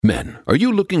Men, are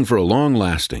you looking for a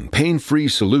long-lasting, pain-free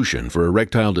solution for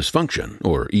erectile dysfunction,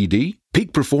 or ED?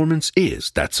 Peak Performance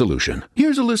is that solution.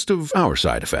 Here's a list of our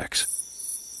side effects.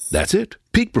 That's it.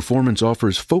 Peak Performance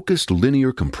offers focused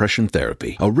linear compression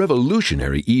therapy, a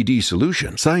revolutionary ED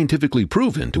solution scientifically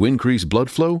proven to increase blood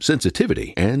flow,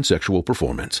 sensitivity, and sexual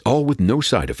performance, all with no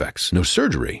side effects, no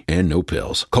surgery, and no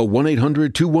pills. Call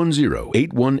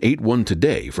 1-800-210-8181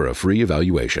 today for a free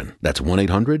evaluation. That's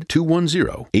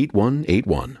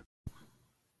 1-800-210-8181.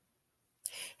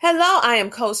 Hello, I am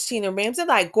Coach Tina Ramsey.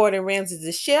 Like Gordon Ramsay,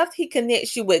 the chef, he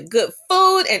connects you with good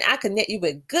food, and I connect you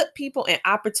with good people and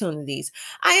opportunities.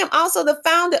 I am also the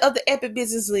founder of the Epic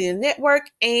Business Leader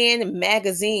Network and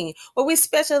magazine, where we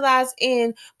specialize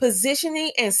in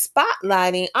positioning and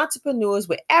spotlighting entrepreneurs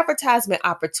with advertisement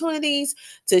opportunities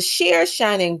to share,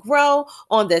 shine, and grow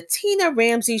on the Tina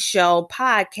Ramsey Show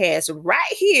podcast right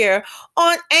here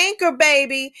on Anchor,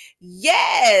 baby.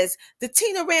 Yes, the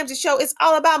Tina Ramsey Show is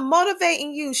all about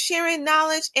motivating you, sharing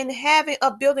knowledge, and having a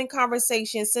building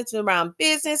conversation centered around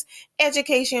business,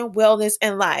 education, wellness,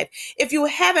 and life. If you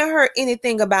haven't heard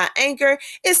anything about Anchor,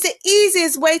 it's the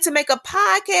easiest way to make a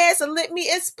podcast. And let me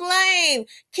explain.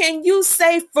 Can you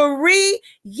say free?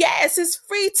 Yes, it's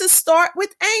free to start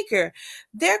with Anchor.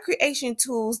 They're creation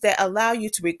tools that allow you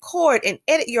to record and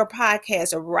edit your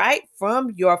podcast right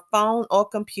from your phone or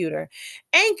computer.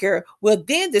 Anchor will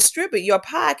then distribute your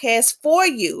podcast for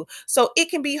you so it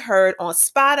can be heard on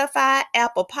Spotify,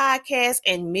 Apple Podcasts,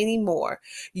 and many more.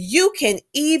 You can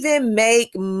even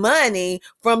make money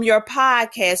from your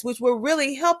podcast, which will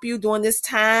really help you during this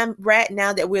time right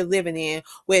now that we're living in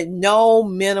with no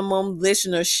minimum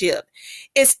listenership.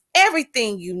 It's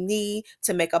everything you need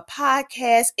to make a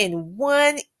podcast in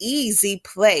one easy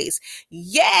place.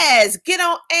 Yes, get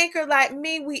on Anchor like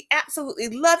me. We absolutely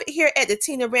love it here at the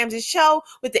Tina Ramsey Show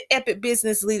with the Epic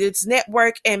Business Leaders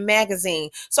Network and magazine.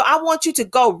 So I want you to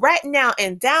go right now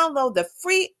and download the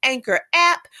free Anchor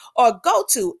app or go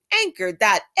to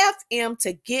anchor.fm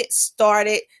to get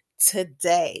started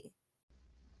today.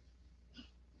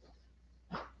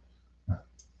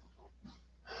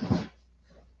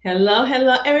 Hello,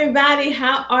 everybody.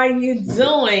 How are you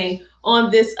doing on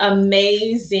this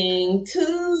amazing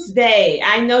Tuesday?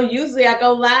 I know usually I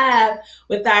go live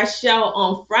with our show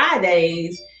on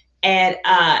Fridays at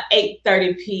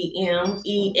 8:30 p.m.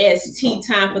 EST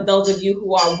time for those of you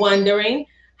who are wondering.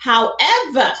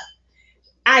 However,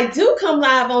 I do come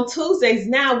live on Tuesdays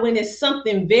now when it's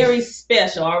something very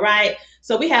special, all right?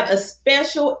 So we have a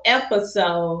special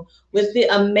episode with the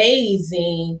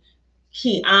amazing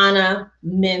Kiyana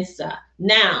Mensah.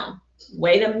 Now,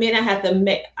 wait a minute.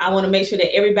 I want to make sure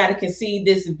that everybody can see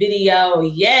this video.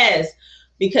 Yes,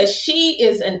 because she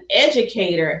is an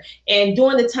educator, and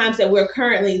during the times that we're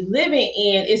currently living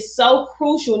in, it's so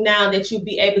crucial now that you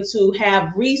be able to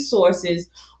have resources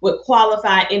with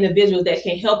qualified individuals that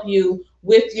can help you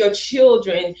with your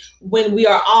children when we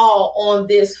are all on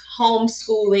this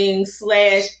homeschooling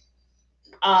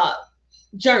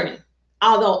 / journey.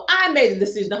 Although I made the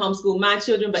decision to homeschool my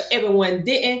children, but everyone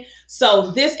didn't. So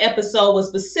this episode was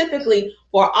specifically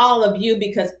for all of you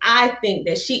because I think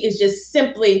that she is just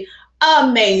simply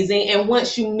amazing. And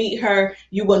once you meet her,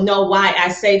 you will know why I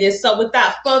say this. So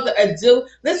without further ado,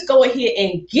 let's go ahead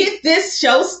and get this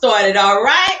show started, all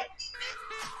right?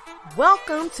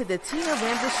 Welcome to the Tina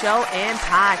Ramsey Show and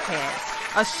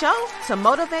Podcast, a show to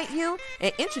motivate you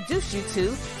and introduce you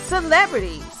to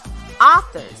celebrities,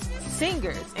 authors,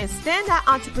 singers, and standout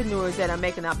entrepreneurs that are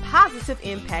making a positive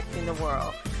impact in the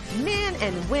world. Men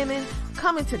and women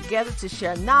coming together to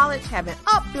share knowledge, having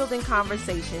upbuilding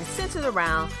conversations centered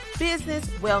around business,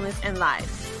 wellness, and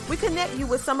life. We connect you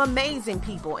with some amazing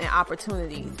people and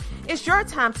opportunities. It's your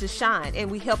time to shine, and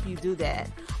we help you do that.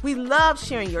 We love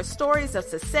sharing your stories of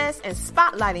success and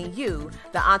spotlighting you,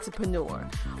 the entrepreneur.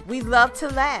 We love to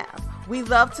laugh. We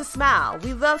love to smile.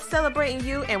 We love celebrating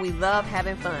you, and we love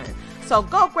having fun. So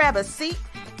go grab a seat,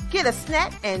 get a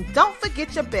snack, and don't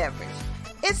forget your beverage.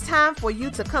 It's time for you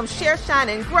to come share, shine,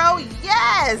 and grow.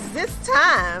 Yes, it's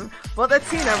time for the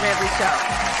Tina Ramsey Show.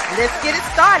 Let's get it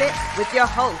started with your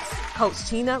host, Coach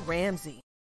Tina Ramsey.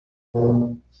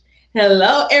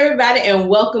 Hello, everybody, and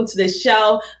welcome to the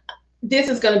show. This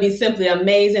is going to be simply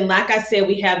amazing. Like I said,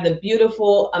 we have the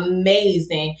beautiful,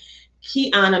 amazing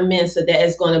Kiyana Mensah that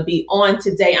is going to be on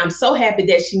today. I'm so happy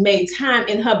that she made time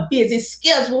in her busy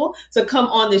schedule to come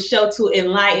on the show to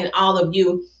enlighten all of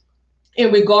you in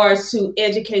regards to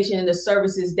education and the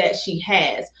services that she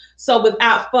has. So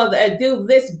without further ado,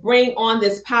 let's bring on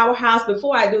this powerhouse.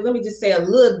 Before I do, let me just say a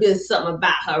little bit of something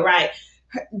about her, right?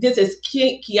 This is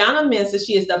Kiyana Mensah.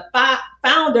 She is the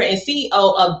founder and CEO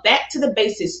of Back to the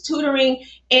Basics Tutoring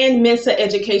and Mensah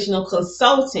Educational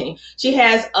Consulting. She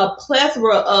has a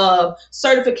plethora of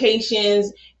certifications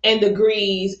and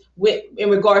degrees in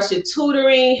regards to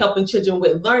tutoring, helping children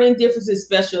with learning differences,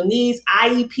 special needs,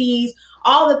 IEPs,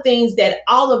 all the things that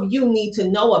all of you need to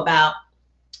know about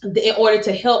in order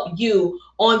to help you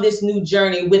on this new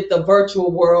journey with the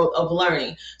virtual world of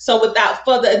learning. So without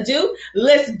further ado,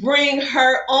 let's bring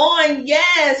her on.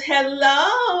 Yes.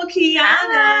 Hello,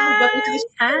 Kiyana. Welcome to the show.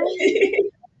 Hi.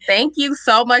 Thank you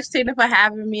so much, Tina, for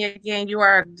having me again. You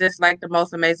are just like the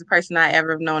most amazing person I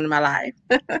ever have known in my life.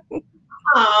 And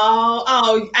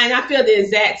I feel the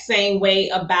exact same way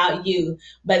about you.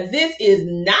 But this is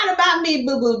not about me,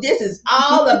 boo-boo. This is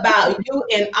all about you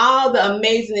and all the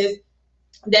amazingness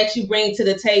that you bring to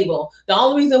the table. The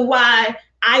only reason why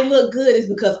I look good is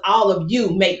because all of you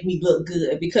make me look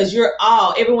good, because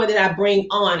everyone that I bring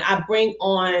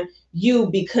on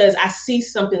you because I see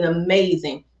something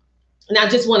amazing. And I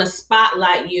just want to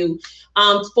spotlight you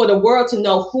for the world to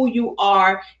know who you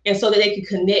are and so that they can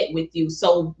connect with you.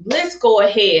 So let's go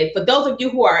ahead. For those of you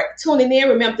who are tuning in,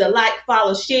 remember to like,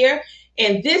 follow, share.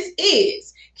 And this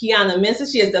is Kiyana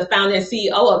Mensah. She is the founder and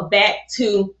CEO of Back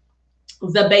to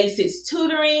the Basics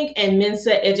Tutoring and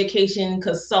Mensah Education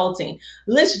Consulting.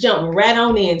 Let's jump right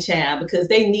on in, child, because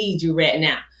they need you right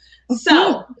now.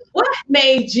 So what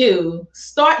made you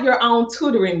start your own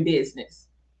tutoring business?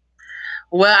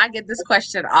 Well, I get this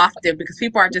question often because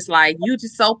people are just like, you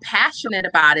just so passionate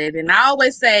about it. And I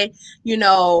always say,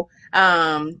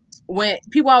 when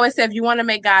people always say, if you want to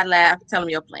make God laugh, tell him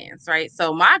your plans, right?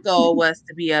 So my goal was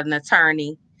to be an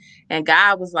attorney. And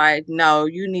God was like, no,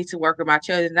 you need to work with my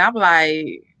children. And I'm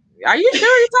like, are you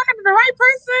sure you're talking to the right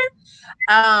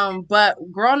person? But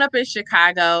growing up in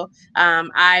Chicago,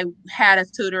 I had a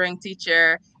tutoring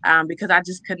teacher because I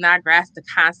just could not grasp the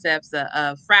concepts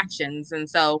of fractions. And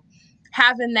so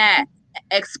having that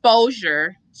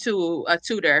exposure to a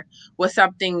tutor was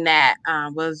something that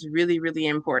was really, really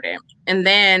important. And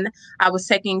then I was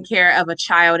taking care of a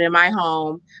child in my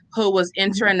home who was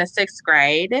entering the 6th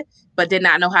grade, but did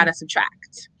not know how to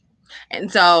subtract.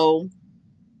 And so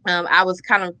I was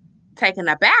kind of taken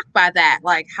aback by that.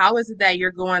 Like, how is it that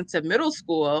you're going to middle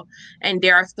school and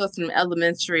there are still some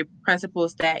elementary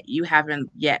principles that you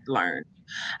haven't yet learned?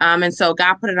 And so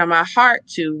God put it on my heart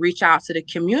to reach out to the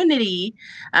community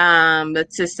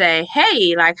to say,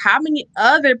 hey, like, how many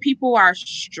other people are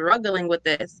struggling with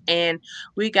this? And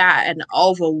we got an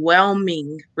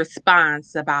overwhelming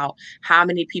response about how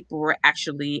many people were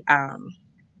actually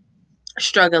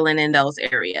struggling in those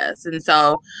areas. And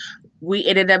so we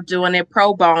ended up doing it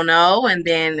pro bono, and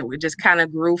then we just kind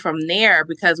of grew from there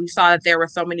because we saw that there were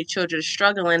so many children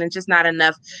struggling and just not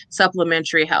enough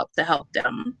supplementary help to help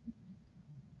them.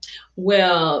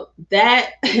 Well,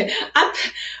 first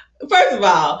of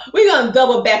all, we're going to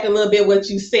double back a little bit what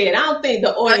you said. I don't think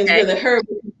the audience really heard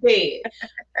what you said.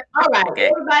 All right. Okay.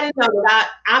 Everybody know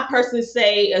that I personally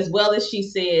say, as well as she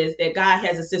says, that God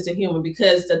has a sense of humor,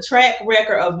 because the track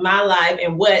record of my life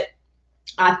and what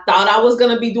I thought I was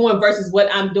going to be doing versus what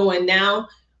I'm doing now,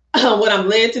 what I'm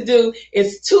led to do,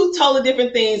 is two totally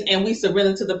different things, and we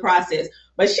surrender to the process.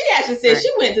 But she actually said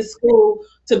she went to school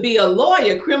to be a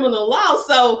lawyer, criminal law.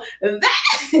 So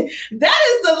that is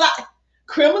the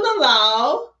criminal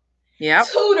law,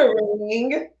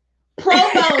 tutoring, pro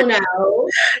bono.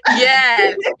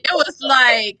 Yes, it was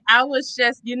like I was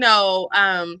just,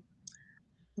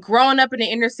 growing up in the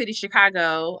inner city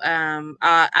Chicago,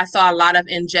 I saw a lot of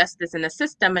injustice in the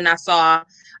system, and I saw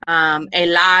a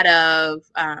lot of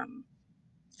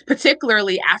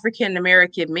particularly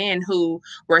African-American men who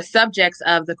were subjects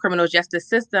of the criminal justice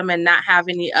system and not have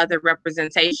any other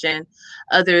representation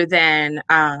other than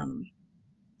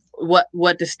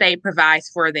what the state provides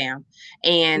for them.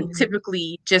 And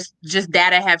typically just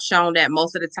data have shown that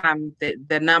most of the time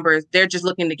the numbers, they're just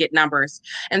looking to get numbers.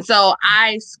 And so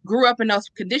I grew up in those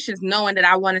conditions knowing that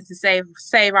I wanted to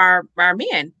save our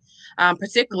men,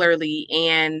 particularly.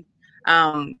 And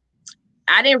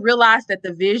I didn't realize that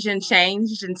the vision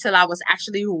changed until I was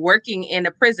actually working in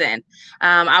a prison.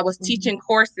 I was teaching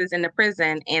courses in the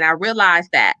prison, and I realized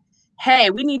that, hey,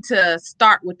 we need to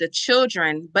start with the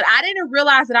children. But I didn't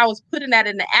realize that I was putting that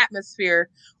in the atmosphere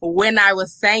when I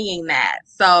was saying that.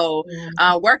 So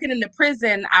working in the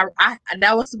prison, I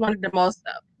that was one of the most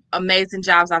amazing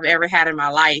jobs I've ever had in my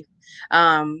life.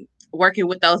 Working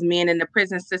with those men in the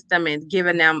prison system and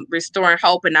giving them, restoring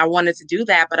hope. And I wanted to do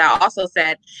that. But I also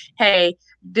said, hey,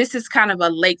 this is kind of a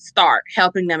late start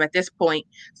helping them at this point.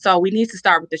 So we need to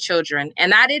start with the children.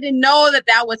 And I didn't know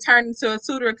that would turn into a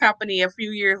tutoring company a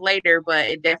few years later, but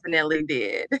it definitely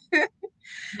did.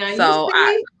 Now So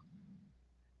you see,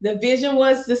 the vision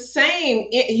was the same.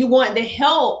 You want to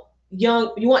help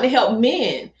you want to help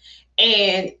men,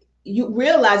 and you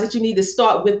realize that you need to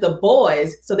start with the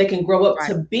boys so they can grow up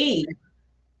to be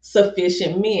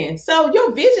sufficient men. So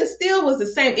your vision still was the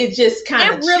same. It just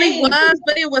kind of really changed. was,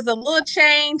 but it was a little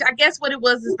change. I guess what it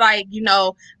was is like,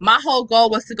 my whole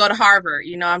goal was to go to Harvard.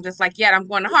 I'm just like, yeah, I'm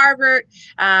going to Harvard.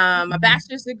 My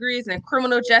bachelor's degree is in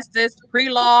criminal justice,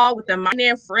 pre-law with a minor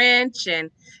in French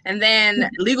and then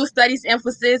legal studies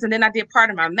emphasis. And then I did part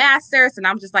of my master's, and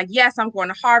I'm just like, yes, I'm going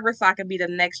to Harvard so I can be the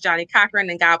next Johnny Cochran.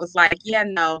 And God was like, yeah,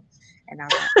 no. And I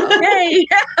was like, okay,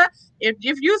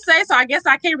 if you say so, I guess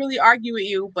I can't really argue with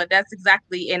you, but that's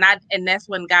exactly, and that's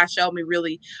when God showed me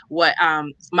really what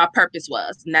my purpose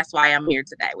was. And that's why I'm here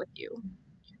today with you.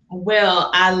 Well,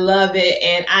 I love it.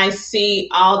 And I see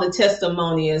all the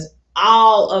testimonies,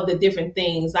 all of the different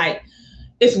things. Like,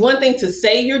 it's one thing to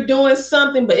say you're doing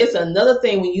something, but it's another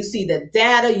thing when you see the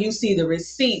data, you see the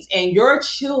receipts, and your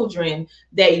children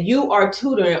that you are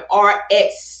tutoring are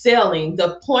excelling,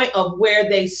 the point of where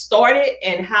they started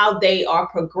and how they are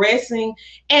progressing,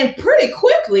 and pretty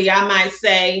quickly, I might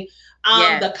say,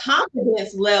 yes. The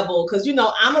confidence level, because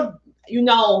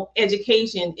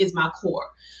education is my core.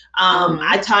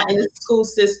 I taught in the school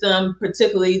system,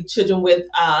 particularly children with,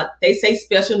 they say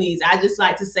special needs. I just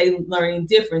like to say learning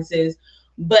differences.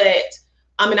 But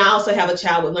I also have a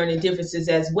child with learning differences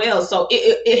as well. So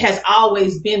it has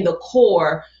always been the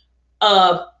core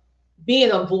of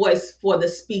being a voice for the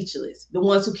speechless, the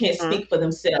ones who can't speak for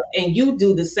themselves. And you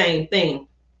do the same thing.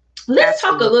 Let's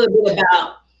talk a little bit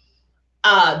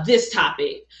about this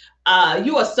topic.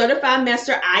 You are a certified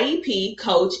master IEP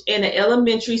coach and an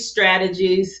elementary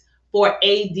strategies for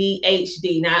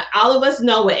ADHD. Now, all of us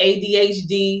know what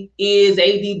ADHD is,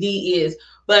 ADD is.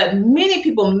 But many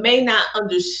people may not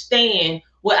understand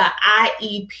what an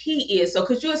IEP is. So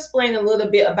could you explain a little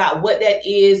bit about what that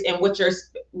is and what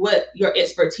your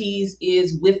expertise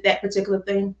is with that particular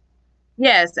thing?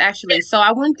 Yes, actually. So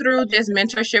I went through this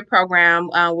mentorship program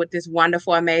with this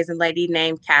wonderful, amazing lady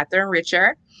named Catherine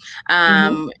Richard.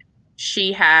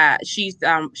 She has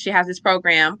this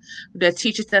program that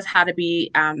teaches us how to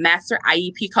be master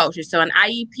IEP coaches. So an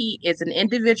IEP is an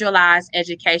individualized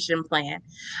education plan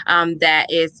that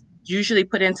is usually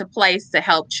put into place to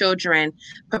help children,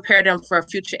 prepare them for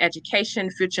future education,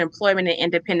 future employment, and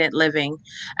independent living,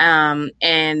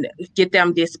 and get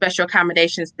them the special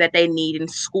accommodations that they need in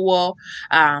school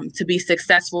to be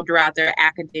successful throughout their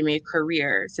academic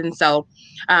careers. And so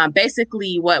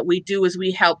basically what we do is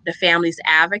we help the families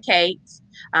advocate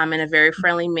in a very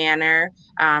friendly manner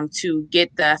to get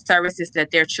the services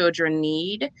that their children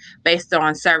need based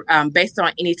on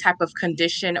any type of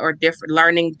condition or different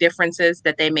learning differences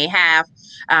that they may have,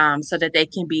 so that they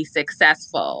can be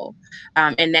successful.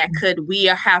 And that we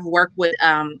have worked with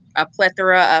a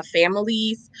plethora of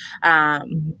families.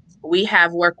 We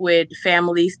have worked with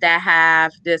families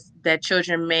that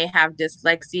children may have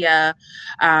dyslexia.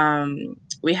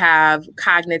 We have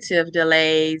cognitive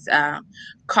delays,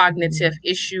 cognitive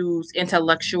issues,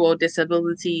 intellectual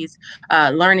disabilities,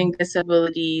 learning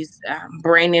disabilities,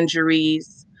 brain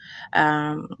injuries,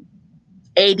 ADHD.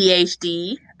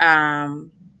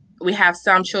 We have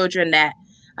some children that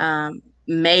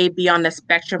may be on the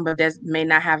spectrum, but may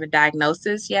not have a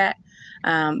diagnosis yet.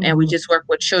 And we just work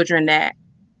with children that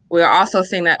we're also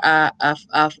seeing a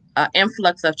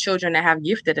influx of children that have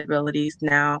gifted abilities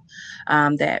now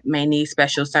that may need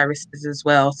special services as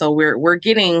well. So we're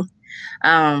getting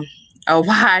a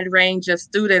wide range of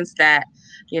students that,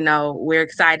 we're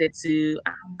excited to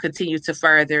continue to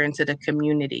further into the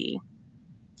community.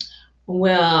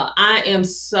 Well, I am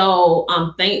so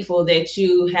thankful that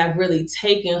you have really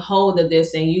taken hold of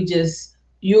this, and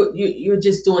you're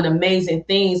just doing amazing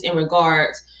things in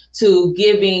regards to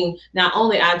giving not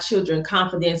only our children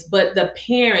confidence, but the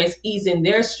parents easing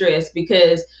their stress,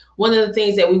 because one of the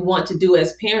things that we want to do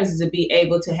as parents is to be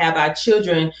able to have our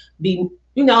children be,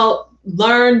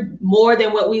 learn more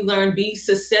than what we learned, be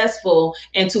successful,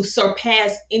 and to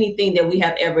surpass anything that we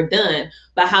have ever done.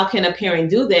 But how can a parent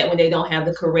do that when they don't have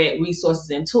the correct resources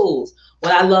and tools?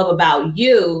 What I love about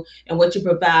you and what you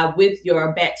provide with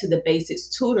your Back to the Basics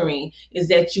tutoring is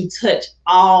that you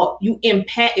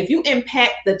impact. If you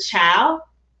impact the child,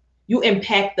 you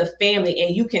impact the family,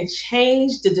 and you can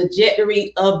change the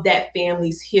trajectory of that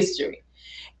family's history.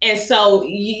 And so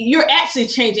you're actually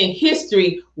changing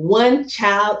history one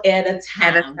child at a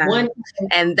time.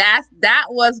 And that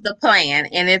was the plan.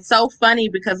 And it's so funny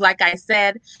because, like I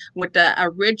said, with the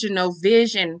original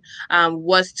vision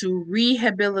was to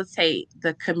rehabilitate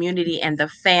the community and the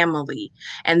family.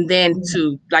 And then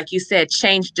to, like you said,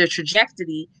 change the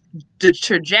trajectory.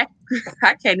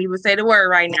 I can't even say the word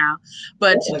right now,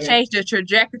 but to change the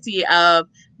trajectory of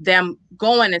them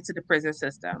going into the prison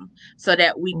system so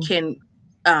that we can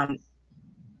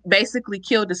basically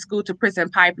kill the school to prison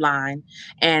pipeline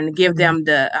and give them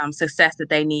the success that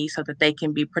they need so that they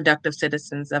can be productive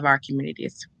citizens of our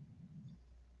communities.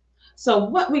 So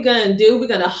what we're going to do, we're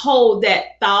going to hold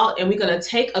that thought and we're going to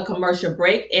take a commercial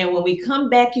break. And when we come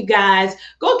back, you guys,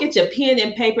 go get your pen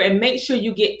and paper and make sure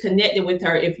you get connected with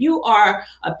her. If you are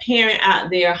a parent out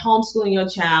there homeschooling your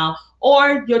child,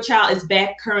 or your child is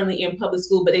back currently in public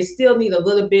school, but they still need a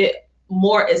little bit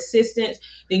more assistance,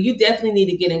 then you definitely need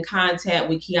to get in contact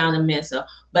with Kiyana Mensah.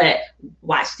 But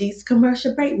watch these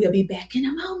commercial break. We'll be back in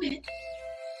a moment.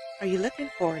 Are you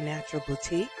looking for a natural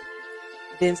boutique?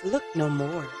 Then look no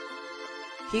more.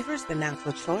 Kiever's the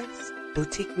Natural Choice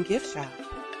Boutique and Gift Shop,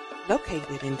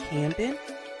 located in Camden,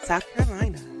 South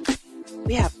Carolina.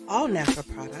 We have all natural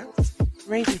products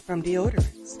ranging from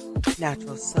deodorants,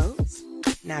 natural soaps,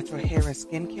 natural hair and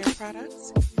skincare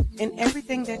products, and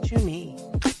everything that you need.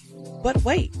 But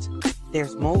wait,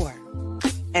 there's more.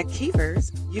 At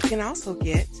Kiever's, you can also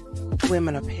get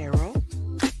women apparel,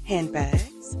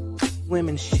 handbags,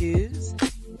 women's shoes,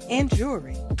 and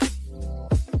jewelry.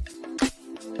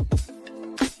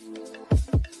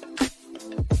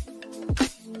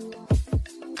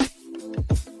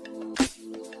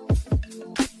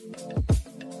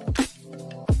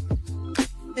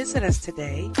 Visit us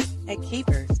today at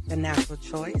Kiever's, the Natural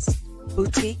Choice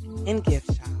Boutique and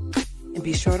Gift Shop. And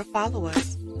be sure to follow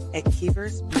us at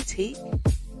Kiever's Boutique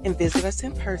and visit us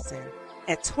in person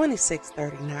at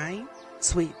 2639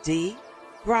 Suite D,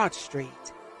 Broad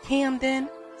Street, Camden,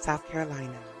 South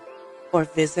Carolina. Or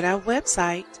visit our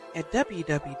website at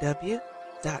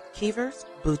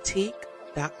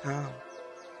www.kieversboutique.com.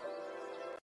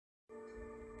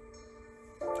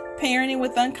 Parenting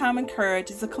with Uncommon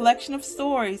Courage is a collection of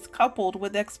stories coupled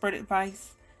with expert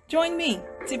advice. Join me,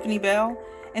 Tiffany Bell,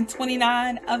 and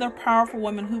 29 other powerful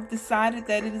women who've decided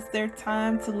that it is their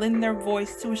time to lend their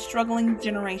voice to a struggling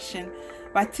generation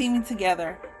by teaming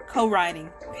together,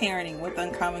 co-writing Parenting with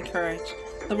Uncommon Courage.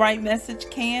 The right message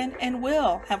can and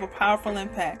will have a powerful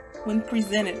impact when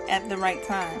presented at the right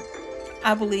time.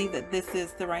 I believe that this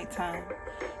is the right time.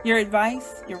 Your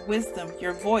advice, your wisdom,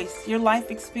 your voice, your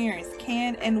life experience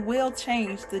can and will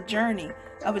change the journey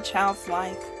of a child's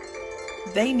life.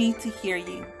 They need to hear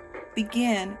you.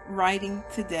 Begin writing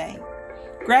today.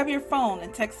 Grab your phone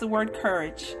and text the word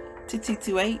courage to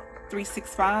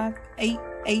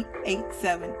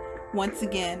 228-365-8887. Once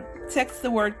again, text the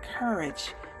word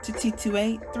courage to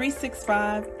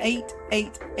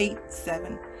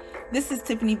 228-365-8887. This is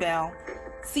Tiffany Bell,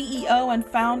 CEO and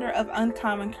founder of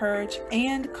Uncommon Courage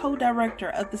and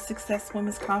co-director of the Success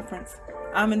Women's Conference.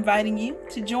 I'm inviting you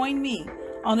to join me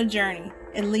on a journey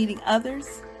in leading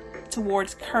others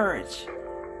towards courage,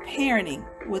 parenting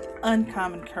with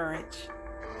uncommon courage.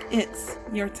 It's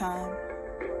your time.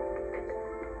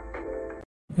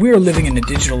 We are living in a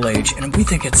digital age, and we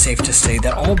think it's safe to say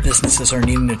that all businesses are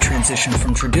needing to transition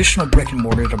from traditional brick and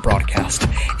mortar to broadcast.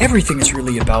 Everything is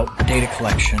really about data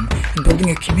collection and building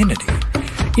a community.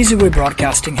 EasyWay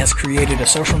Broadcasting has created a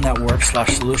social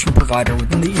network/solution provider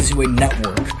within the EasyWay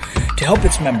network to help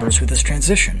its members with this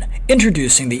transition.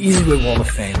 Introducing the EasyWay Wall of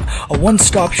Fame, a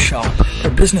one-stop shop for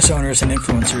business owners and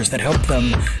influencers that help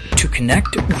them to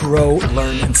connect, grow,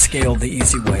 learn, and scale the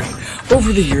easy way.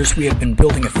 Over the years, we have been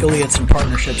building affiliates and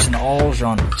partnerships in all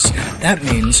genres. That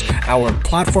means our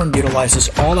platform utilizes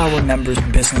all our members'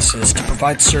 businesses to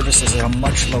provide services at a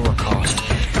much lower cost,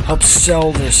 help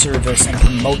sell their service and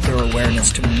promote their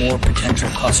awareness to more potential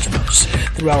customers.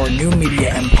 Through our new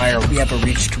media empire, we have a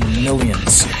reach to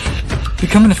millions.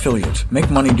 Become an affiliate.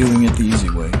 Make money doing it the easy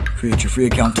way. Create your free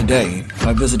account today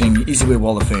by visiting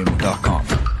easywaywalloffame.com.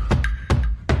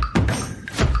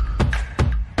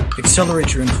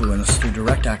 Accelerate your influence through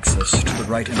direct access to the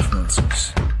right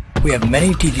influencers. We have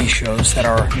many TV shows that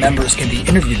our members can be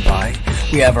interviewed by.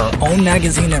 We have our own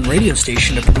magazine and radio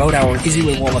station to promote our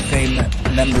EasyWay Wall of Fame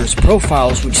members'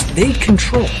 profiles, which they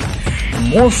control. The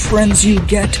more friends you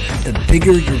get, the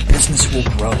bigger your business will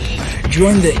grow.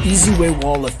 Join the EasyWay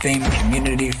Wall of Fame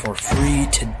community for free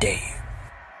today.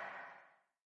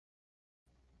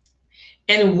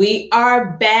 And we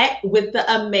are back with the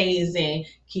amazing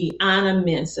Kiyana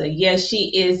Mensah. Yes, she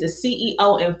is the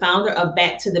CEO and founder of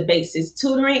Back to the Basics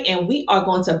Tutoring, and we are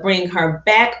going to bring her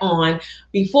back on.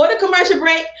 Before the commercial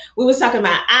break, we was talking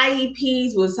about IEPs,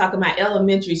 we was talking about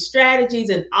elementary strategies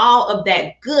and all of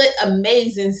that good,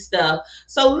 amazing stuff.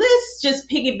 So let's just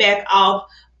piggyback off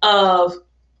of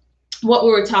what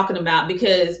we were talking about,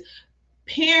 because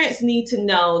parents need to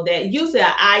know that usually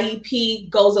an IEP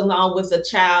goes along with a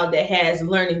child that has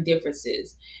learning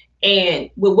differences. And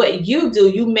with what you do,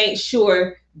 you make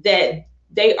sure that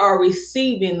they are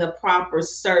receiving the proper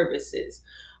services.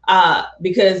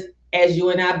 Because as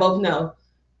you and I both know,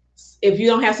 if you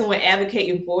don't have someone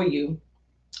advocating for you,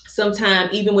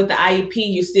 sometimes even with the IEP,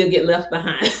 you still get left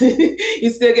behind. You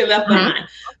still get left behind.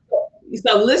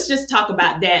 So let's just talk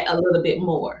about that a little bit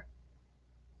more.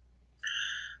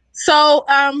 So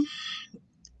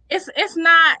it's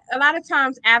not, a lot of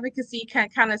times advocacy can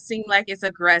kind of seem like it's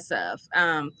aggressive,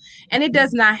 and it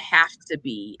does not have to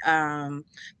be.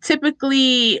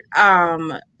 Typically,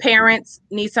 parents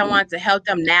need someone to help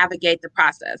them navigate the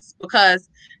process because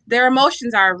their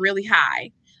emotions are really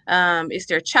high. It's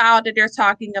their child that they're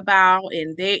talking about,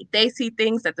 and they see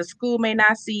things that the school may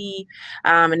not see,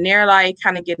 and they're like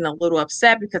kind of getting a little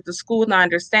upset because the school not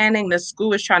understanding. The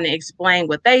school is trying to explain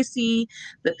what they see.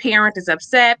 The parent is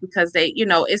upset because they,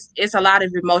 it's a lot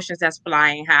of emotions that's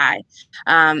flying high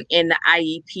in the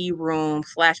IEP room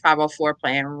 / 504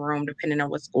 plan room, depending on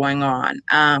what's going on.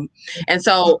 And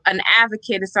so an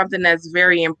advocate is something that's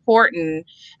very important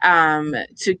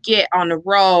to get on the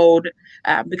road,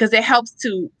 because it helps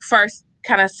to first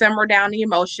kind of simmer down the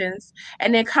emotions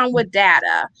and then come with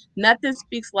data. Nothing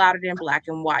speaks louder than black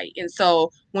and white. And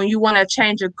so when you want to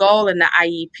change a goal in the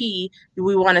IEP,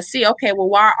 we want to see, okay, well,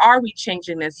 why are we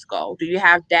changing this goal? Do you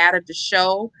have data to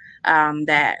show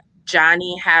that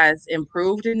Johnny has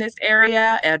improved in this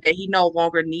area, that he no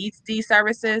longer needs these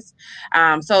services?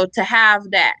 So to have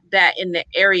that in the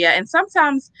area, and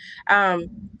sometimes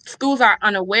schools are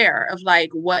unaware of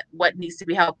like what needs to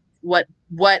be helped,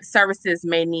 what services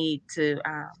may need to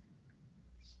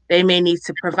they may need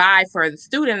to provide for the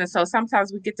student. And so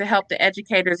sometimes we get to help the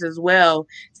educators as well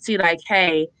see like,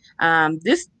 hey,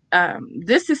 this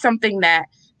is something that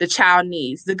the child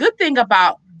needs. The good thing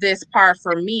about this part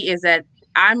for me is that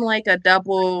I'm a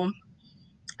double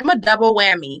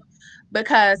whammy,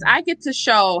 because I get to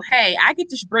show, hey, I get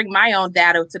to bring my own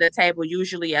data to the table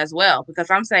usually as well,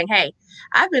 because I'm saying, hey,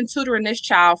 I've been tutoring this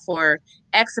child for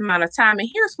X amount of time, and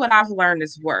here's what I've learned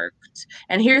has worked.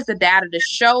 And here's the data to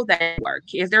show that it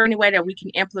worked. Is there any way that we can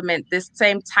implement this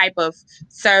same type of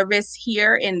service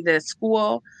here in the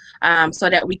school so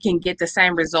that we can get the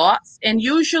same results? And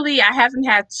usually I haven't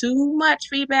had too much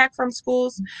feedback from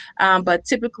schools, but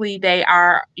typically they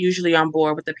are usually on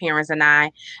board with the parents and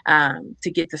I to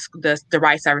get the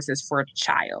right services for the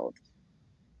child.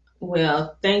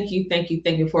 Well, thank you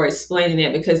for explaining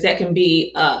that, because that can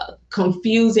be a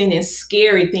confusing and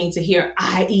scary thing to hear,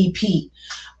 IEP.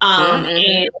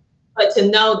 But to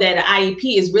know that an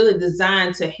IEP is really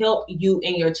designed to help you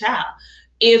and your child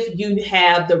if you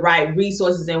have the right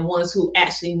resources and ones who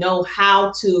actually know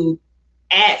how to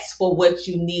ask for what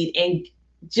you need, and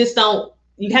just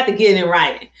you have to get it in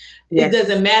writing. Yes. It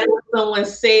doesn't matter what someone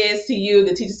says to you,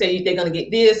 the teacher says they're going to get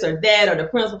this or that, or the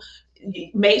principal.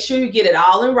 Make sure you get it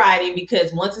all in writing,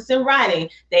 because once it's in writing,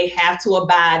 they have to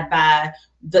abide by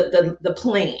the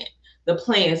plan.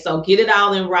 So get it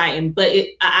all in writing. But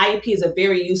IEP is a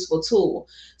very useful tool.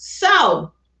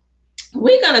 So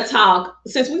we're going to talk,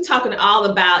 since we're talking all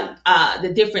about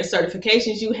the different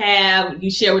certifications you have,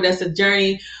 you share with us a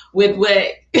journey with what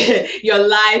your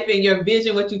life and your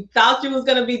vision, what you thought you was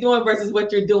going to be doing versus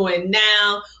what you're doing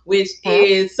now, which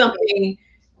is something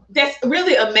that's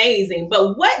really amazing.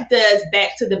 But what does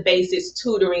Back to the Basics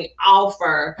Tutoring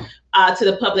offer to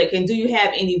the public? And do you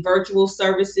have any virtual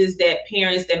services that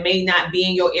parents that may not be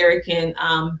in your area can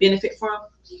benefit from?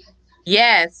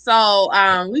 Yes, so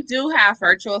we do have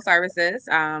virtual services.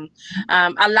 A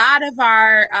lot of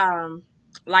our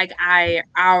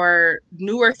our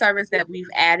newer service that we've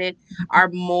added are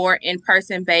more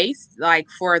in-person based, like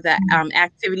for the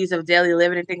activities of daily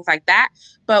living and things like that.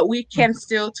 But we can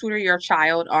still tutor your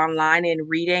child online in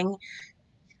reading,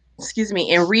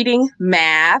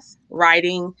 math,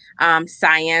 writing,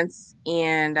 science,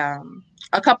 and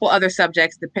a couple other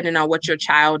subjects depending on what your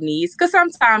child needs. Because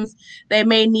sometimes they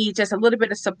may need just a little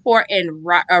bit of support in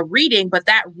reading, but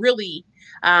that really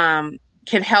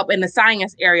can help in the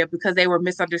science area because they were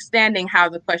misunderstanding how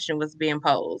the question was being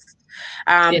posed.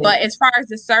 But as far as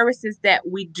the services that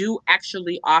we do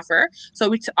actually offer, so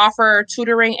we offer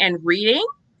tutoring and reading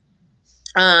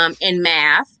in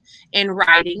math. in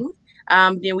writing.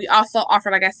 Then we also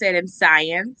offer, like I said, in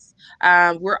science.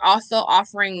 We're also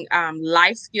offering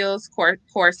life skills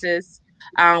courses.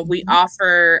 We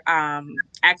offer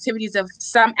activities of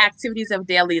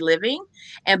daily living.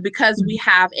 And because we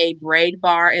have a braid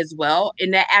bar as well,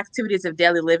 in the activities of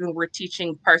daily living, we're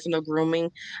teaching personal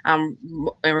grooming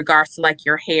in regards to like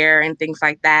your hair and things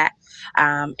like that.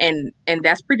 And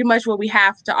that's pretty much what we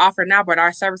have to offer now. But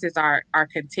our services are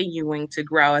continuing to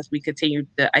grow as we continue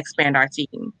to expand our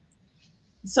team.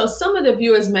 So some of the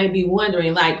viewers may be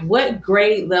wondering, like, what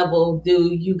grade level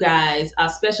do you guys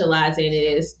specialize in?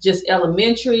 Is just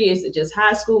elementary? Is it just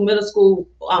high school, middle school?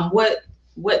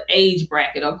 What age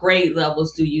bracket or grade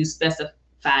levels do you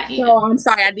specify in? So I'm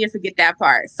sorry, I did forget that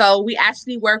part. So we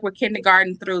actually work with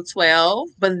kindergarten through 12,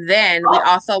 but then we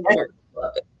also work.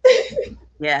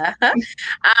 Yeah.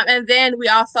 And then we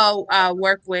also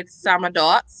work with some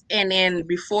adults. And then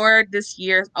before this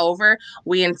year's over,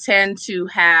 we intend to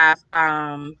have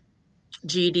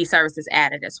GED services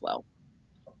added as well.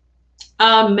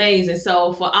 Amazing.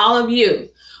 So for all of you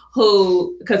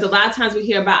who, because a lot of times we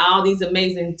hear about all these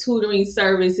amazing tutoring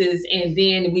services, and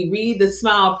then we read the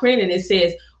small print and it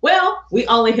says, well, we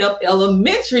only help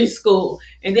elementary school.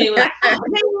 And then we're like, oh,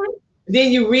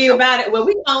 then you read about it. Well,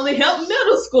 we only help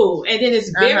middle school. And then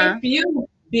it's very few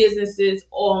businesses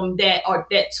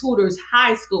that tutors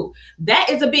high school. That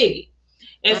is a biggie.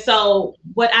 And so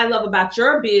what I love about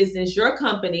your business, your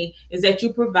company, is that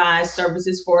you provide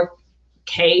services for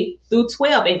K through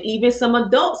 12 and even some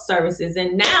adult services.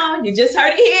 And now you just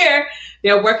heard it here.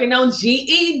 They're working on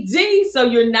GED. So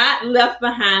you're not left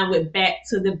behind with back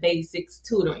to the basics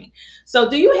tutoring. So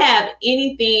do you have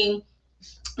anything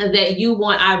that you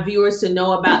want our viewers to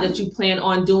know about that you plan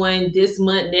on doing this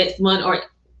month, next month, or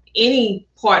any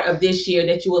part of this year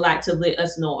that you would like to let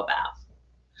us know about?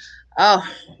 Oh,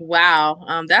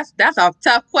 wow. That's a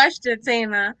tough question,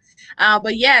 Tina.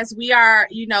 But yes, we are,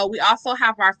 we also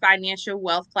have our financial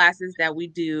wealth classes that we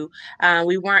do.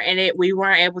 We weren't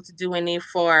able to do any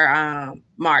for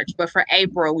March, but for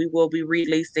April, we will be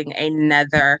releasing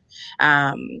another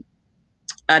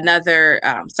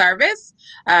service,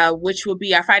 which will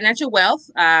be our financial wealth.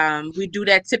 We do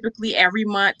that typically every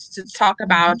month to talk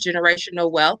about generational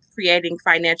wealth, creating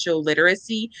financial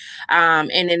literacy. And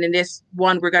then in this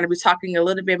one, we're going to be talking a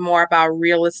little bit more about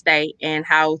real estate and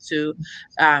how to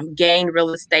gain real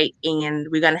estate. And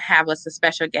we're going to have a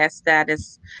special guest that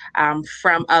is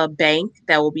from a bank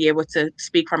that will be able to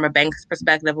speak from a bank's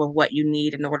perspective of what you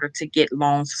need in order to get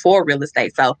loans for real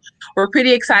estate. So we're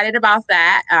pretty excited about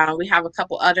that. We have a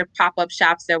couple other pop-up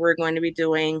shops that we're going to be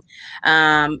doing.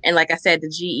 And like I said, the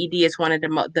GED is one of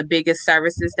the biggest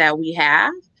services that we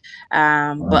have.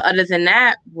 But other than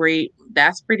that,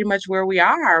 that's pretty much where we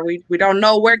are. We don't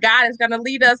know where God is going to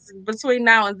lead us between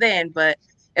now and then, but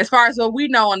as far as what we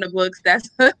know on the books, that's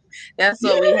what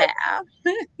we have.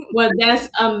 Well, that's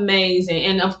amazing.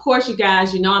 And of course, you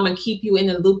guys, I'm going to keep you in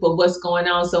the loop of what's going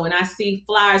on. So when I see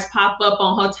flyers pop up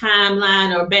on her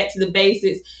timeline or back to the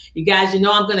basics, you guys, I'm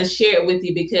going to share it with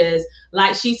you because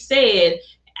like she said,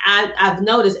 I've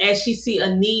noticed as she see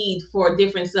a need for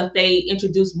different stuff, they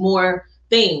introduce more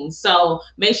things. So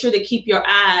make sure to keep your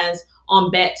eyes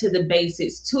on Back to the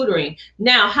Basics tutoring.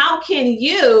 Now, how can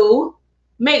you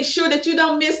make sure that you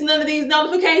don't miss none of these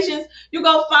notifications? You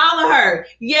go follow her.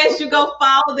 Yes, you go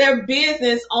follow their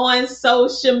business on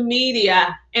social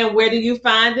media. And where do you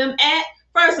find them at?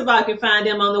 First of all, you can find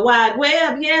them on the wide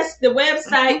web. Yes, the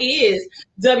website is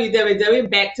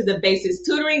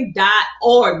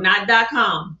www.backtothebasicstutoring.org, not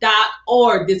 .com,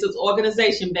 .org. This is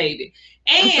organization, baby.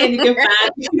 And you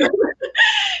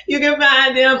can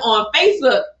find them on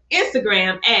Facebook,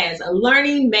 Instagram as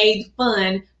Learning Made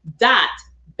Fun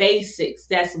 .basics.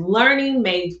 That's Learning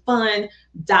Made Fun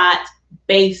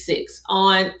 .basics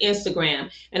on Instagram.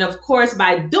 And of course,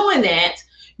 by doing that,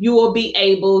 you will be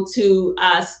able to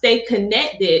stay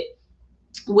connected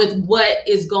with what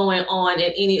is going on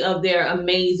in any of their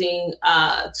amazing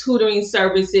tutoring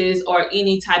services or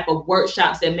any type of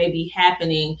workshops that may be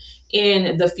happening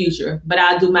in the future. But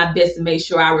I'll do my best to make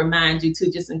sure I remind you too,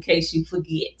 just in case you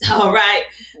forget. All right.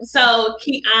 So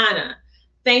Kiyana,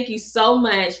 thank you so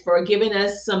much for giving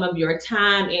us some of your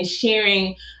time and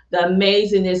sharing the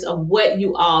amazingness of what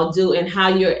you all do and how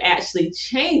you're actually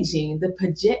changing the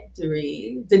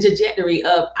trajectory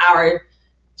of our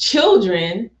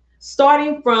children,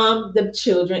 starting from the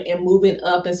children and moving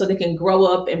up, and so they can grow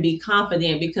up and be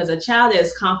confident, because a child that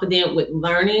is confident with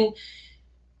learning,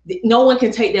 no one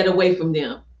can take that away from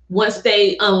them once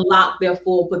they unlock their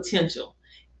full potential.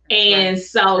 And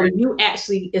so you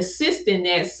actually assist in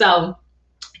that. So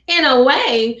in a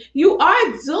way, you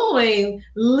are doing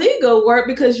legal work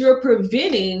because you're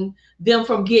preventing them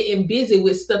from getting busy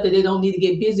with stuff that they don't need to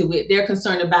get busy with. They're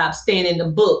concerned about staying in the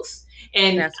books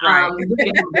and That's right. looking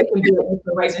at how they can build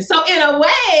inspiration. So in a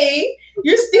way,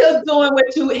 you're still doing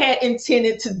what you had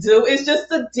intended to do. It's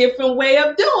just a different way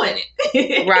of doing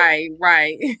it.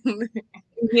 Right.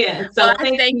 Yeah. So Well,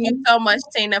 I thank you so much,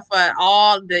 Tina, for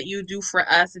all that you do for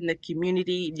us in the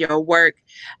community, your work.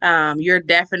 You're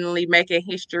definitely making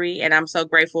history, and I'm so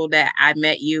grateful that I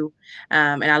met you.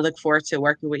 And I look forward to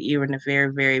working with you in the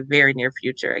very, very, very near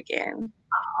future again.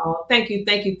 Oh, thank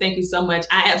you so much.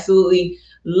 I absolutely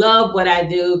love what I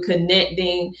do,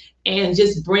 connecting and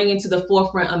just bringing to the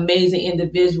forefront amazing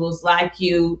individuals like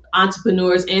you,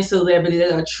 entrepreneurs and celebrities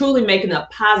that are truly making a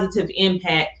positive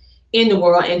impact in the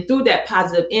world. And through that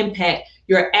positive impact,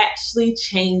 you're actually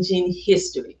changing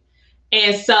history.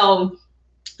 And so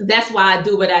that's why I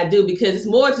do what I do, because it's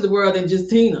more to the world than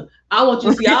just Tina. I want you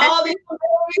to see all these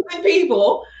amazing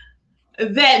people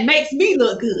that makes me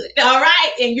look good. All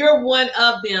right. And you're one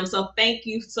of them. So thank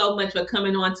you so much for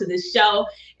coming on to the show.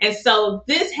 And so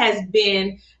this has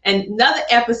been another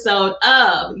episode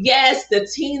of, yes, the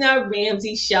Tina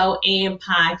Ramsey Show and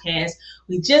Podcast.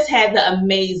 We just had the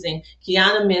amazing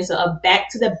Kiyana Mensah of Back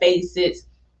to the Basics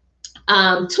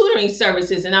tutoring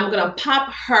services. And I'm going to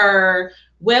pop her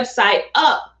website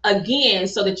up again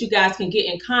so that you guys can get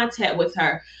in contact with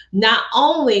her. Not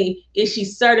only is she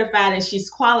certified and she's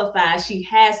qualified, she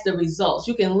has the results.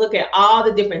 You can look at all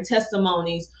the different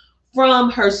testimonies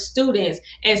from her students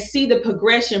and see the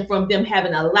progression from them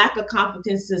having a lack of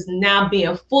competences now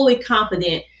being fully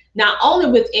confident, not only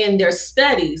within their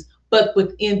studies, but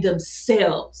within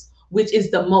themselves, which is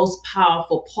the most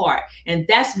powerful part. And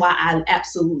that's why I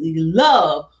absolutely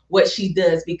love what she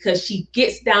does, because she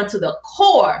gets down to the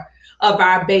core of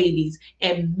our babies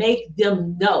and make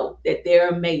them know that they're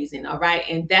amazing. All right.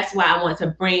 And that's why I want to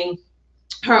bring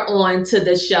her on to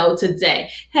the show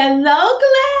today. Hello,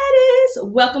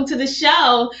 Gladys. Welcome to the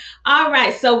show. All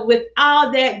right. So with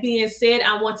all that being said,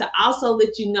 I want to also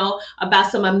let you know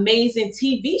about some amazing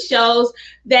TV shows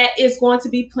that is going to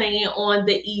be playing on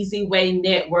the Easy Way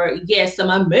Network. Yes,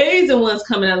 some amazing ones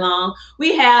coming along.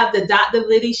 We have the Dr.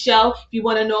 Liddy Show. If you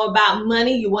want to know about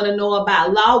money, you want to know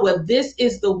about law, well, this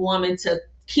is the woman to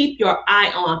keep your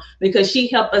eye on, because she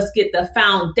helped us get the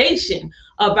foundation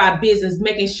of our business,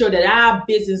 making sure that our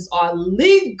business are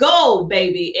legal,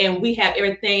 baby, and we have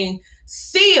everything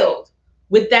sealed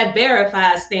with that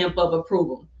verified stamp of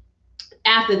approval.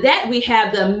 After that, we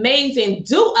have the amazing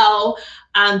duo,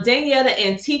 Daniela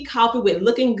and Tea Coffee with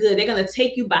Looking Good. They're going to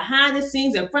take you behind the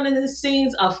scenes, in front of the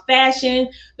scenes of fashion,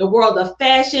 the world of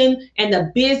fashion, and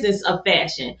the business of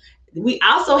fashion. We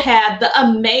also have the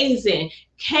amazing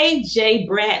KJ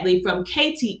Bradley from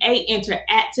KTA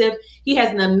Interactive. He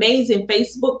has an amazing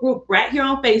Facebook group right here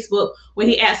on Facebook where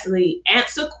he actually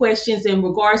answers questions in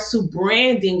regards to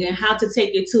branding and how to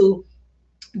take it to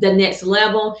the next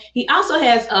level. He also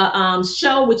has a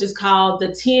show which is called the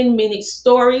 10-Minute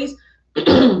Stories.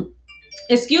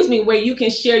 Excuse me, where you can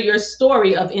share your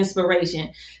story of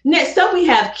inspiration. Next up, we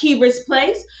have Kiva's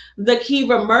Place, the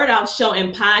Kiva Murdoch Show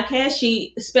and Podcast.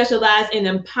 She specializes in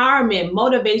empowerment,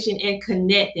 motivation, and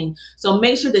connecting. So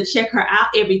make sure to check her out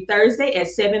every Thursday at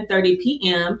 7:30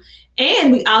 p.m.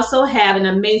 And we also have an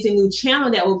amazing new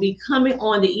channel that will be coming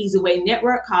on the Easy Way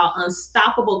Network called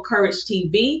Unstoppable Courage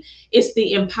TV. It's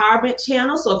the empowerment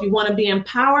channel. So if you want to be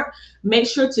empowered, make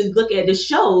sure to look at the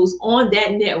shows on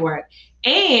that network.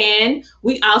 And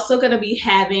we also going to be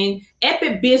having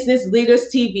Epic Business Leaders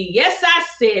TV. Yes, I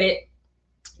said it.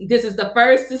 This is the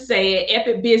first to say it,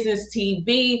 Epic Business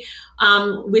TV,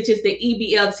 which is the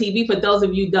EBL TV. For those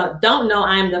of you that don't know,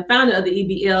 I am the founder of the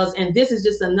EBLs, and this is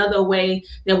just another way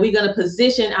that we're going to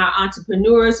position our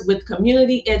entrepreneurs with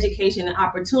community education and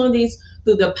opportunities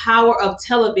through the power of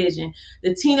television.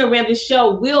 The Tina Ramsey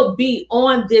Show will be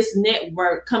on this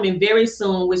network coming very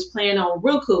soon, which playing on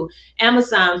Roku,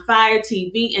 Amazon, Fire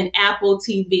TV, and Apple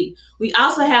TV. We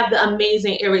also have the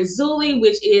amazing Eric Zuli,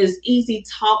 which is Easy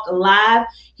Talk Live.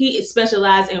 He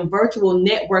specializes in virtual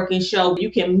networking show. You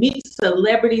can meet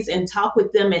celebrities and talk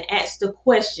with them and ask the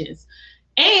questions.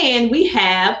 And we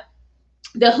have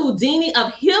the Houdini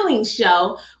of Healing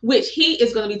Show, which he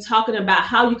is going to be talking about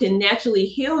how you can naturally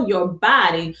heal your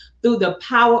body through the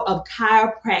power of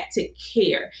chiropractic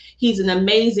care. He's an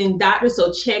amazing doctor,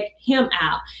 so check him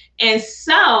out. And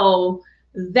so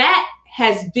that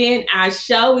has been our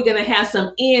show. We're going to have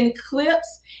some end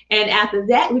clips. And after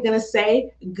that, we're going to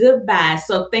say goodbye.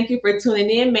 So thank you for tuning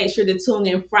in. Make sure to tune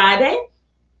in Friday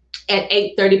at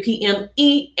 8:30 p.m.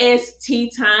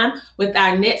 EST time with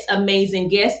our next amazing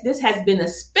guest. This has been a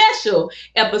special special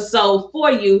episode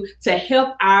for you to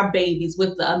help our babies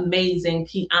with the amazing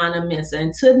Kiyana Mensah.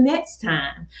 Until next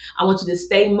time, I want you to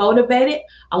stay motivated.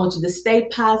 I want you to stay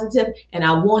positive, and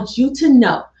I want you to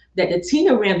know that the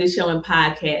Tina Ramsey Show and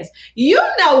Podcast, you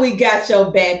know we got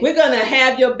your back. We're going to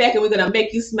have your back, and we're going to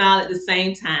make you smile at the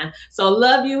same time. So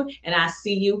love you, and I'll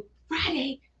see you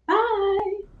Friday. Bye.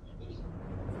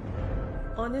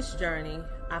 On this journey,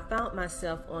 I found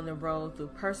myself on the road through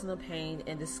personal pain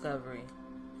and discovery.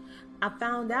 I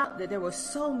found out that there were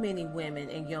so many women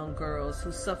and young girls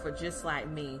who suffered just like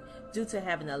me due to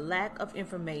having a lack of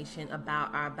information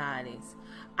about our bodies.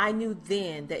 I knew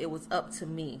then that it was up to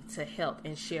me to help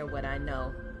and share what I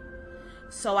know.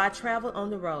 So I traveled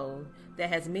on the road that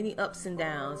has many ups and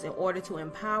downs in order to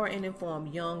empower and inform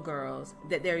young girls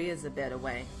that there is a better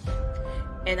way.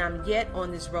 And I'm yet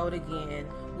on this road again,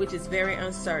 which is very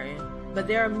uncertain, but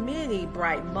there are many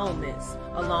bright moments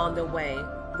along the way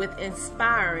with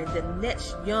inspiring the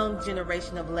next young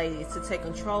generation of ladies to take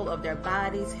control of their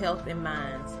bodies, health, and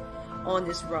minds. On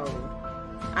this road,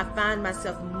 I find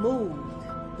myself moved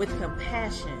with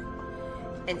compassion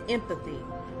and empathy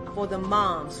for the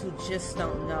moms who just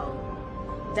don't know.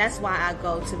 That's why I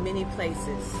go to many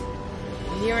places,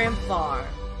 near and far,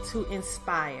 to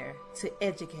inspire, to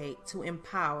educate, to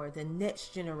empower the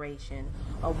next generation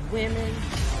of women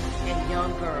and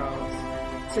young girls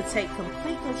to take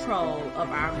complete control of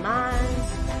our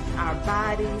minds, our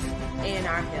bodies, and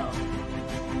our health.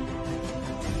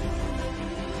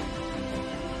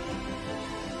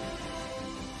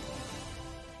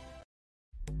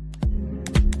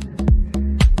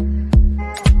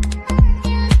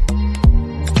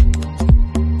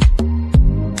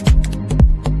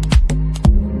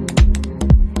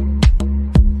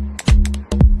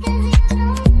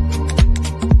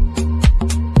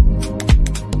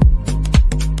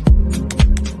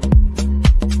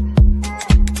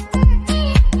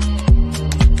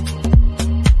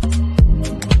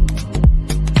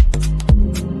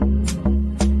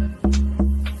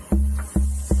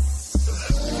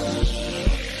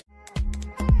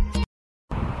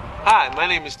 Hi, my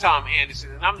name is Tom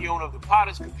Anderson, and I'm the owner of the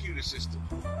Potter's Computer System.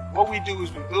 What we do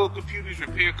is we build computers,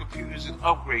 repair computers, and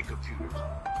upgrade computers.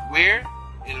 Where?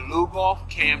 In Lugoff,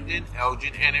 Camden,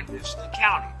 Elgin, and in Richland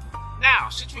County. Now,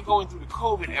 since we're going through the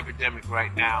COVID epidemic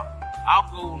right now, our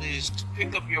goal is to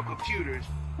pick up your computers,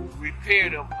 repair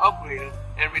them, upgrade them,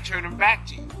 and return them back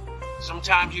to you.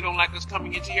 Sometimes you don't like us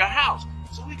coming into your house,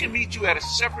 so we can meet you at a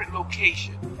separate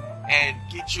location and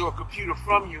get your computer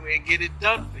from you and get it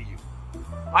done for you.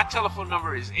 My telephone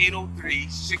number is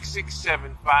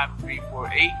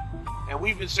 803-667-5348, and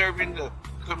we've been serving the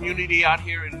community out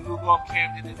here in Lugoff,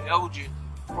 Camden, and Elgin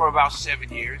for about 7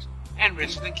 years, and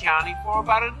Richland County for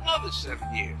about another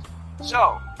 7 years.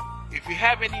 So, if you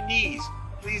have any needs,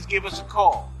 please give us a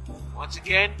call. Once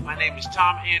again, my name is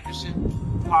Tom Anderson,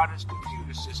 Potter's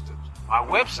Computer Systems. My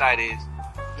website is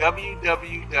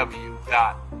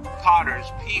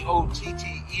www.potters,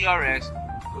 P-O-T-T-E-R-S,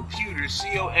 computers,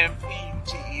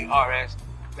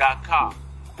 computers.com.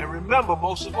 And remember,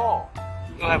 most of all,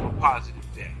 you'll have a positive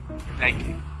day. Thank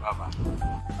you. Bye-bye.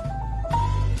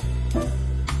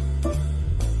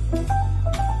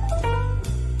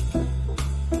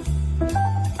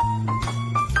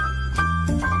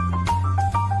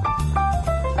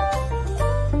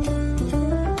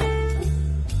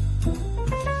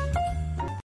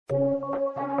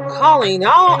 Calling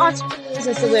all entrepreneurs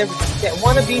and celebrities that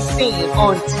want to be seen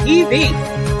on TV.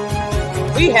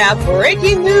 We have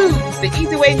breaking news. The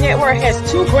Easy Way Network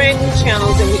has 2 brand new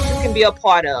channels in which you can be a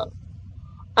part of.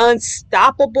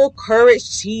 Unstoppable Courage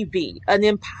TV, an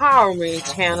empowering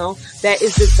channel that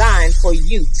is designed for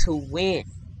you to win.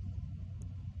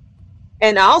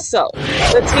 And also,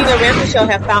 the Tina Ramsey Show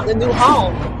have found a new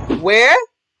home. Where?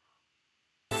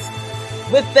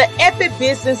 With the Epic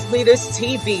Business Leaders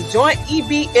TV. Join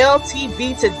EBL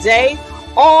TV today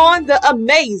on the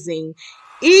amazing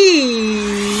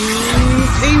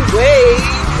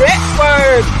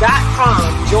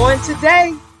EasyWayNetwork.com. Join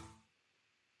today.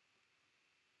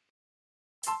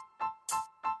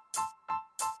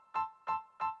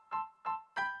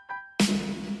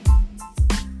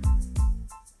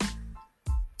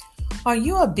 Are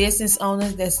you a business owner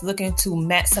that's looking to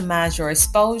maximize your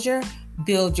exposure,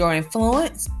 build your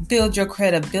influence, build your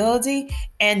credibility,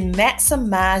 and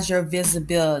maximize your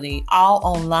visibility all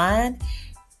online?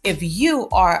 If you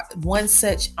are one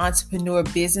such entrepreneur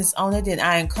business owner, then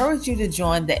I encourage you to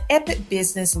join the Epic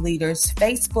Business Leaders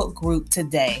Facebook group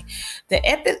today. The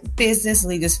Epic Business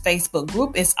Leaders Facebook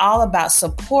group is all about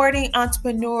supporting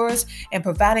entrepreneurs and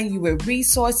providing you with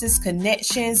resources,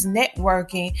 connections,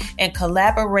 networking, and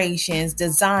collaborations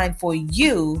designed for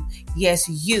you, yes,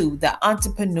 you, the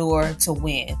entrepreneur, to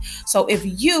win. So if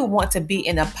you want to be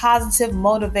in a positive,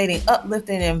 motivating,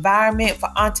 uplifting environment for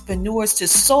entrepreneurs to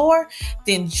soar,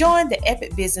 then join the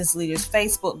Epic Business Leaders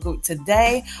Facebook group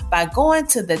today by going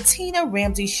to the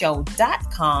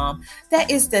TinaRamseyShow.com.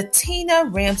 That is the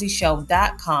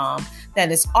TinaRamseyShow.com. That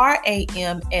is RAMSAY,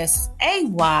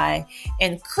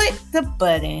 and click the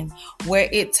button where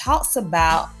it talks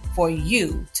about for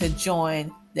you to join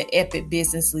the Epic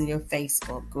Business Leader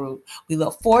Facebook group. We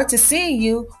look forward to seeing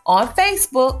you on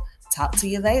Facebook. Talk to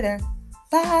you later.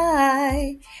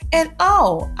 Bye. And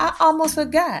I almost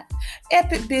forgot.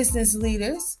 Epic Business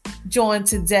Leaders, join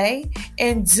today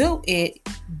and do it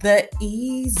the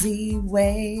easy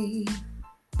way.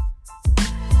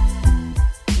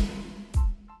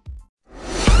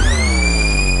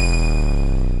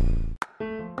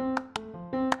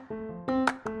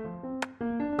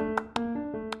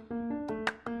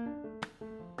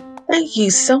 Thank you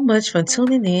so much for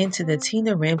tuning in to the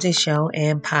Tina Ramsey Show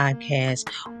and podcast.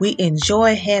 We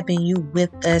enjoy having you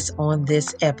with us on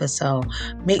this episode.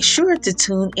 Make sure to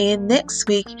tune in next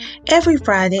week, every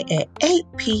Friday at 8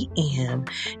 p.m.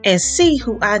 and see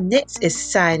who our next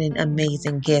exciting,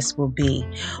 amazing guest will be.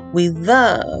 We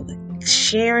love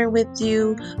sharing with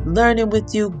you, learning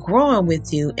with you, growing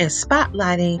with you, and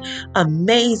spotlighting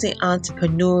amazing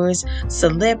entrepreneurs,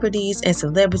 celebrities, and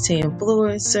celebrity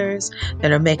influencers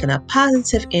that are making a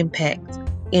positive impact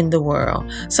in the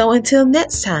world. So until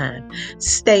next time,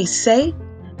 stay safe,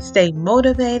 stay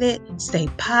motivated, stay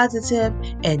positive,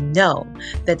 and know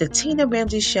that the Tina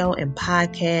Ramsey Show and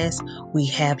podcast, we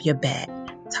have your back.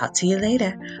 Talk to you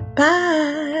later.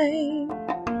 Bye.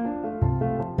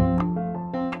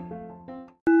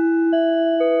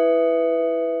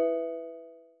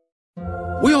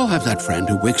 We all have that friend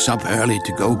who wakes up early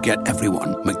to go get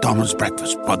everyone McDonald's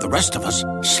breakfast, while the rest of us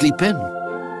sleep in.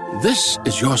 This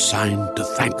is your sign to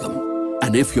thank them.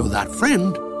 And if you're that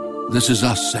friend, this is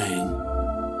us saying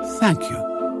thank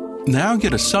you. Now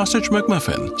get a sausage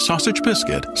McMuffin, sausage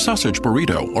biscuit, sausage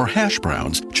burrito, or hash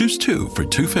browns. Choose 2 for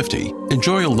 $2.50.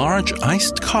 Enjoy a large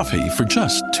iced coffee for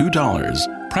just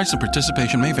 $2. Price and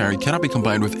participation may vary. Cannot be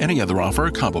combined with any other offer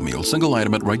or combo meal. Single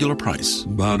item at regular price.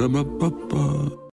 Ba-da-ba-ba-ba.